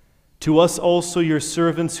 To us also, your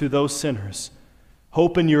servants, who though sinners,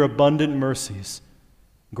 hope in your abundant mercies,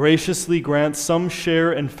 graciously grant some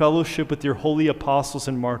share and fellowship with your holy apostles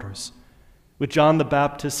and martyrs, with John the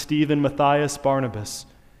Baptist, Stephen, Matthias, Barnabas,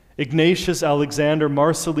 Ignatius, Alexander,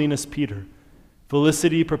 Marcellinus, Peter,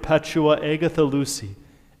 Felicity, Perpetua, Agatha, Lucy,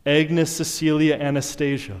 Agnes, Cecilia,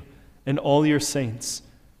 Anastasia, and all your saints.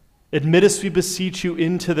 Admit us, we beseech you,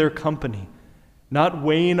 into their company, not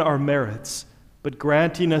weighing our merits, but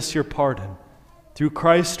granting us your pardon. Through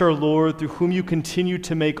Christ our Lord, through whom you continue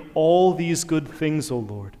to make all these good things, O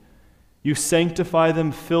Lord. You sanctify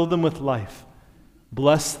them, fill them with life,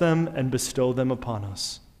 bless them, and bestow them upon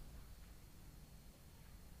us.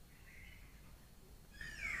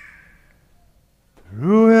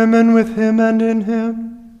 Through him, and with him, and in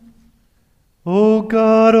him, O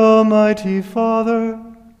God, Almighty Father,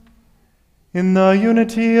 in the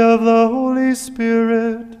unity of the Holy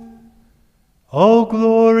Spirit, all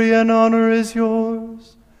glory and honor is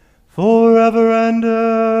yours, forever and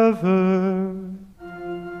ever.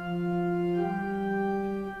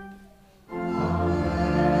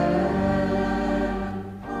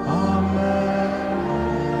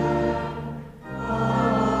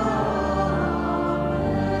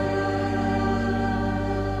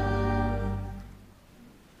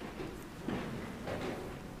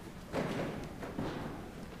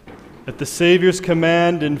 At the Savior's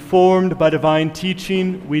command, informed by divine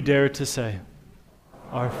teaching, we dare to say,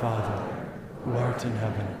 Our Father, who art in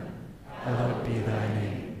heaven, hallowed be thy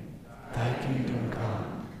name. Thy kingdom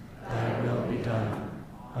come, thy will be done,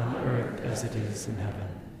 on earth as it is in heaven.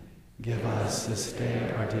 Give us this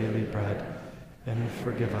day our daily bread, and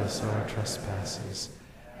forgive us our trespasses,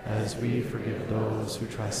 as we forgive those who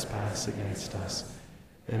trespass against us.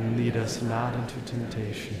 And lead us not into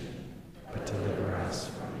temptation, but deliver us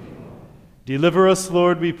from evil. Deliver us,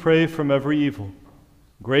 Lord, we pray, from every evil.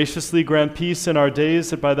 Graciously grant peace in our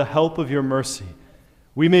days, that by the help of your mercy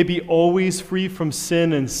we may be always free from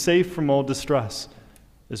sin and safe from all distress,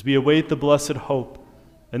 as we await the blessed hope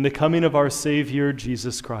and the coming of our Savior,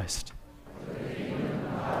 Jesus Christ.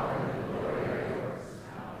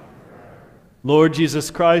 Lord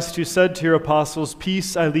Jesus Christ, who said to your apostles,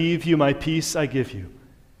 "Peace I leave you, my peace I give you,"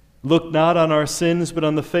 look not on our sins, but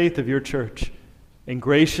on the faith of your church, and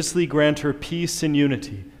graciously grant her peace and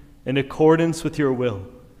unity in accordance with your will,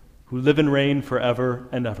 who live and reign forever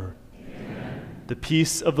and ever. Amen. The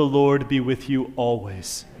peace of the Lord be with you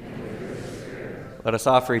always. Let us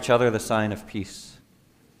offer each other the sign of peace.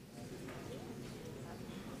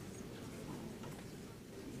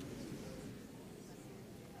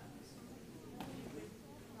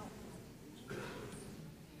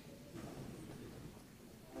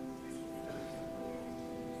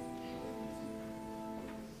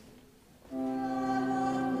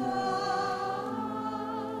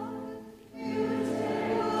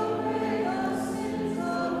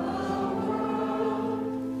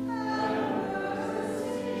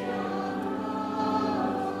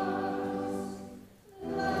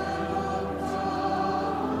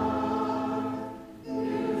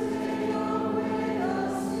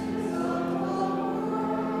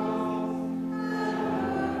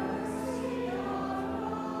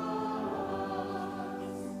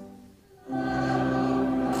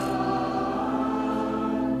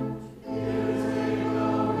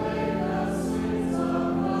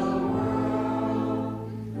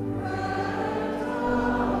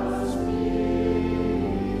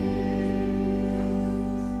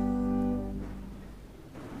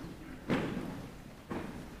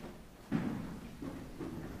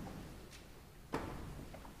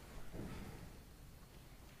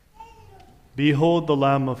 Behold the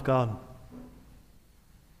Lamb of God.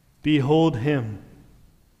 Behold him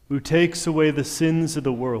who takes away the sins of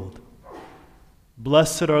the world.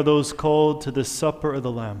 Blessed are those called to the supper of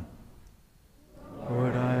the Lamb.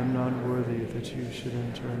 Lord, I am not worthy that you should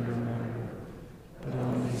enter under my roof, but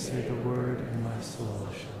only say the word, and my soul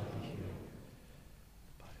shall be healed.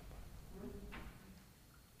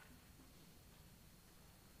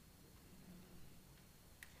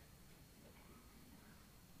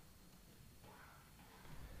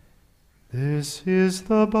 This is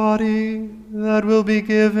the body that will be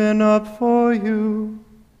given up for you.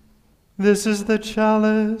 This is the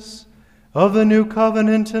chalice of the new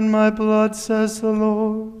covenant in my blood, says the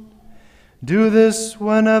Lord. Do this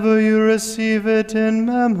whenever you receive it in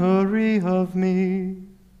memory of me.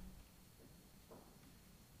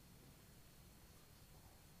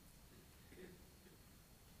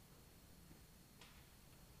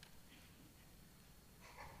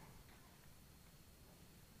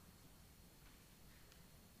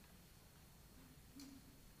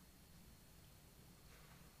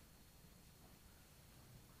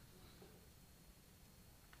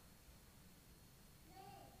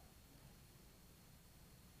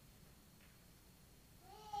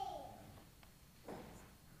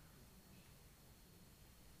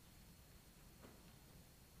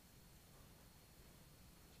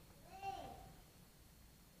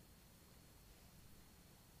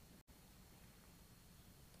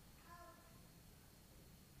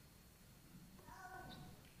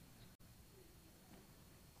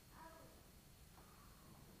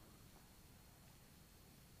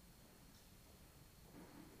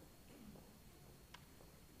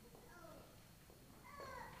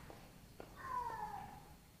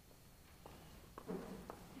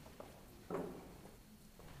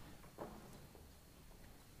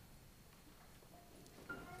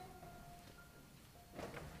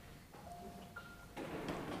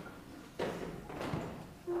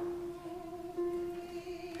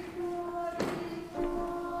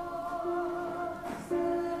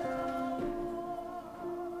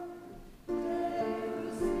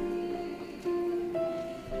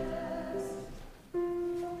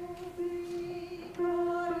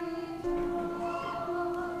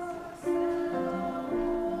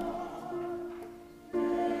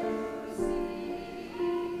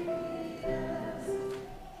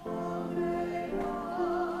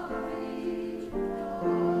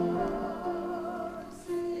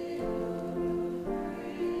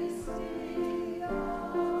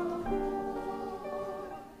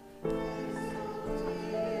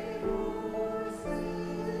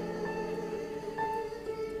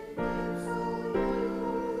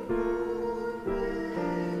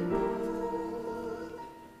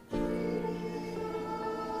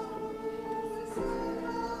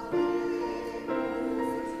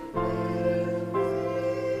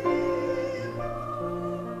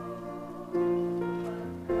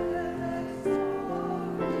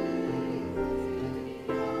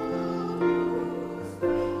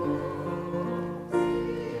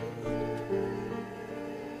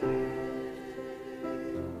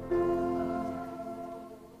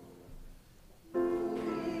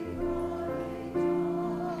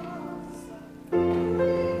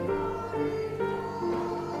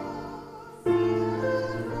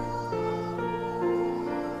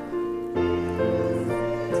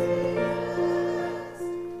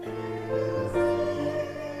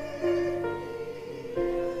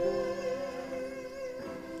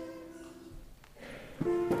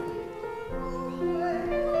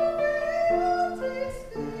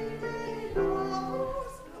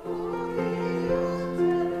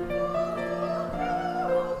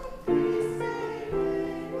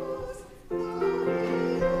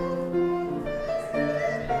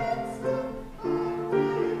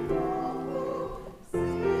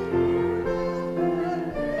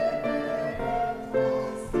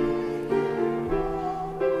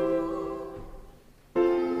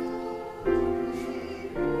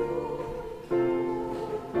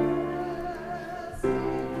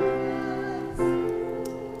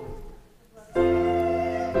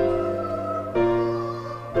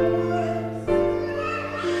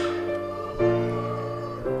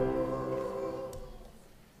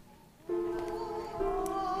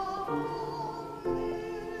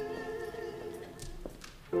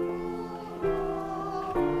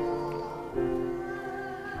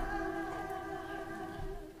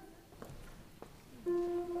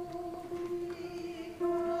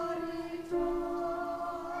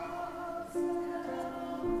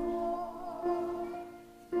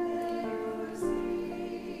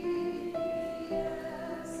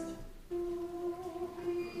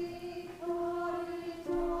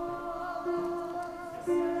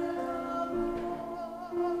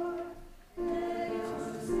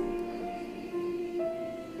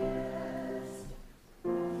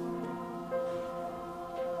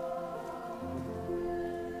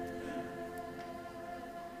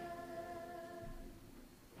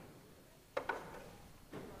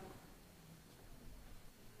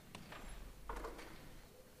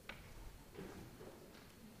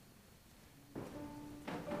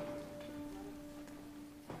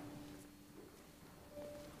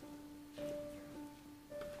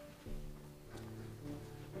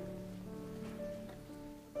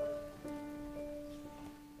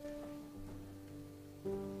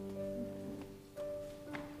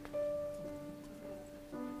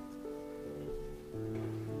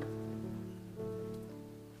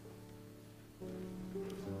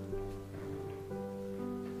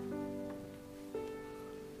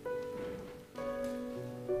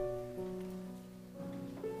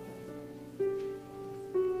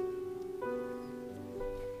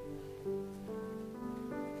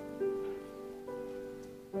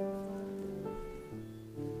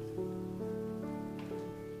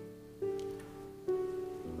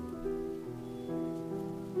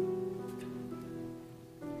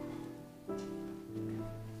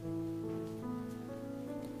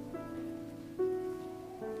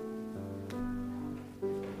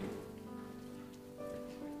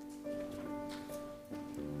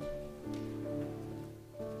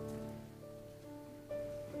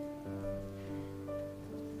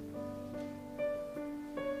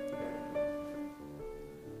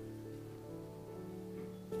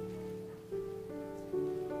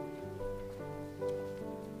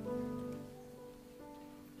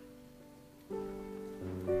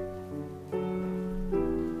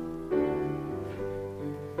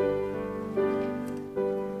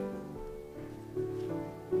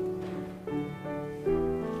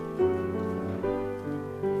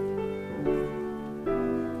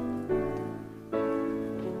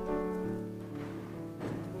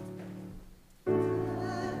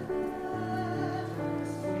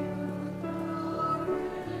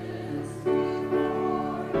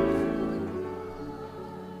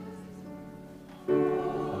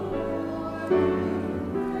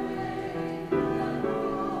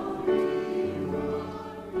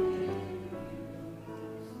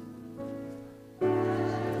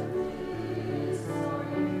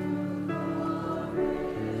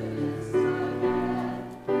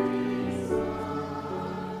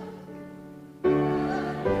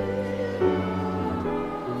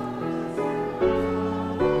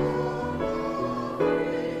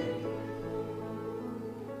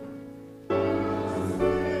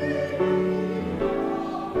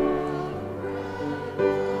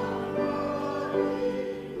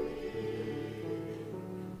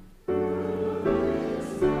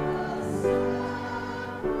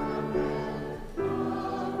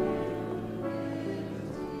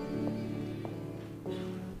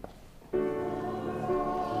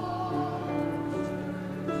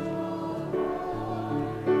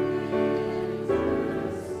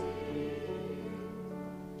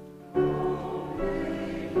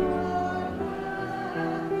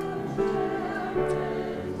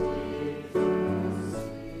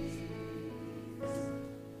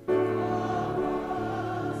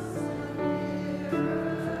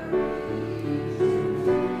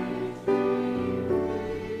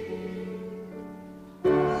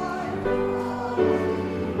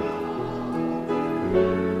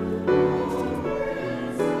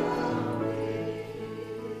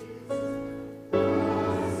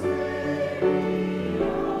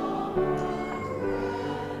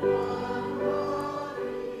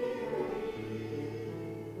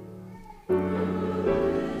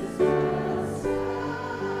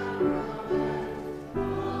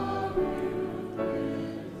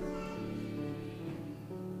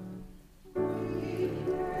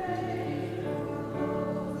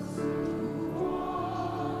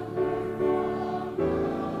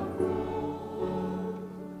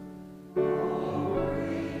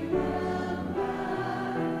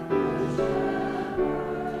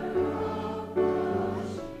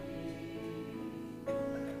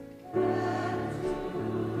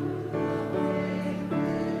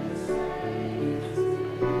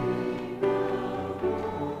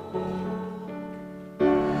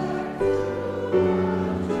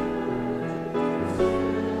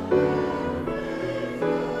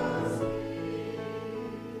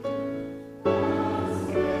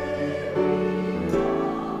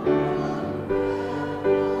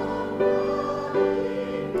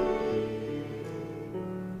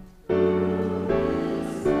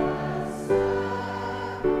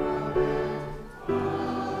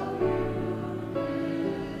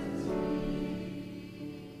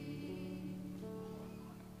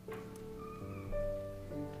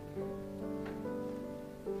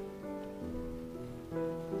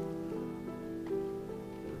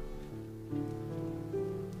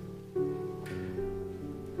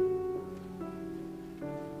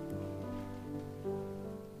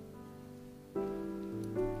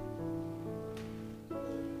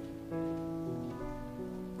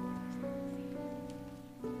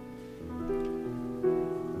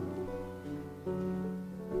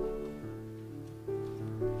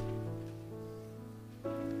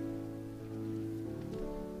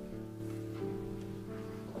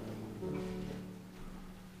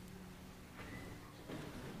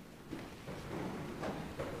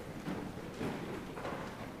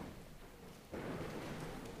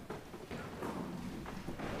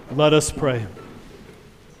 Let us pray.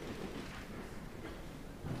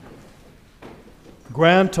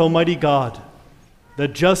 Grant, Almighty God, that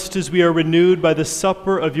just as we are renewed by the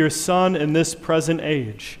supper of your Son in this present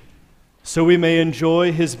age, so we may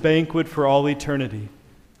enjoy his banquet for all eternity,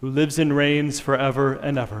 who lives and reigns forever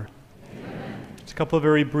and ever. Amen. Just a couple of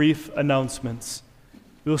very brief announcements.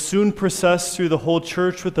 We will soon process through the whole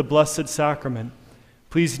church with the Blessed Sacrament.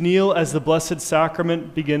 Please kneel as the Blessed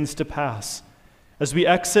Sacrament begins to pass. As we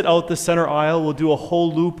exit out the center aisle, we'll do a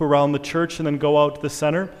whole loop around the church and then go out to the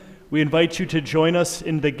center. We invite you to join us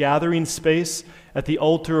in the gathering space at the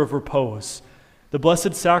altar of repose. The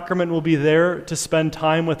Blessed Sacrament will be there to spend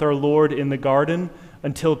time with our Lord in the garden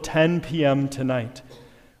until 10 p.m. tonight.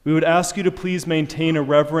 We would ask you to please maintain a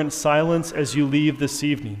reverent silence as you leave this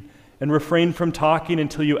evening and refrain from talking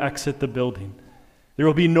until you exit the building. There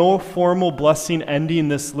will be no formal blessing ending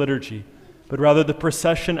this liturgy, but rather the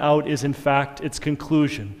procession out is in fact its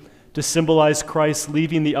conclusion, to symbolize Christ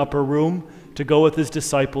leaving the upper room to go with his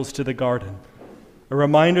disciples to the garden. A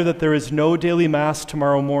reminder that there is no daily Mass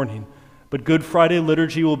tomorrow morning, but Good Friday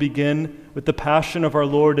liturgy will begin with the Passion of our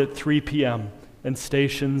Lord at 3 p.m. and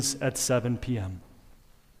stations at 7 p.m.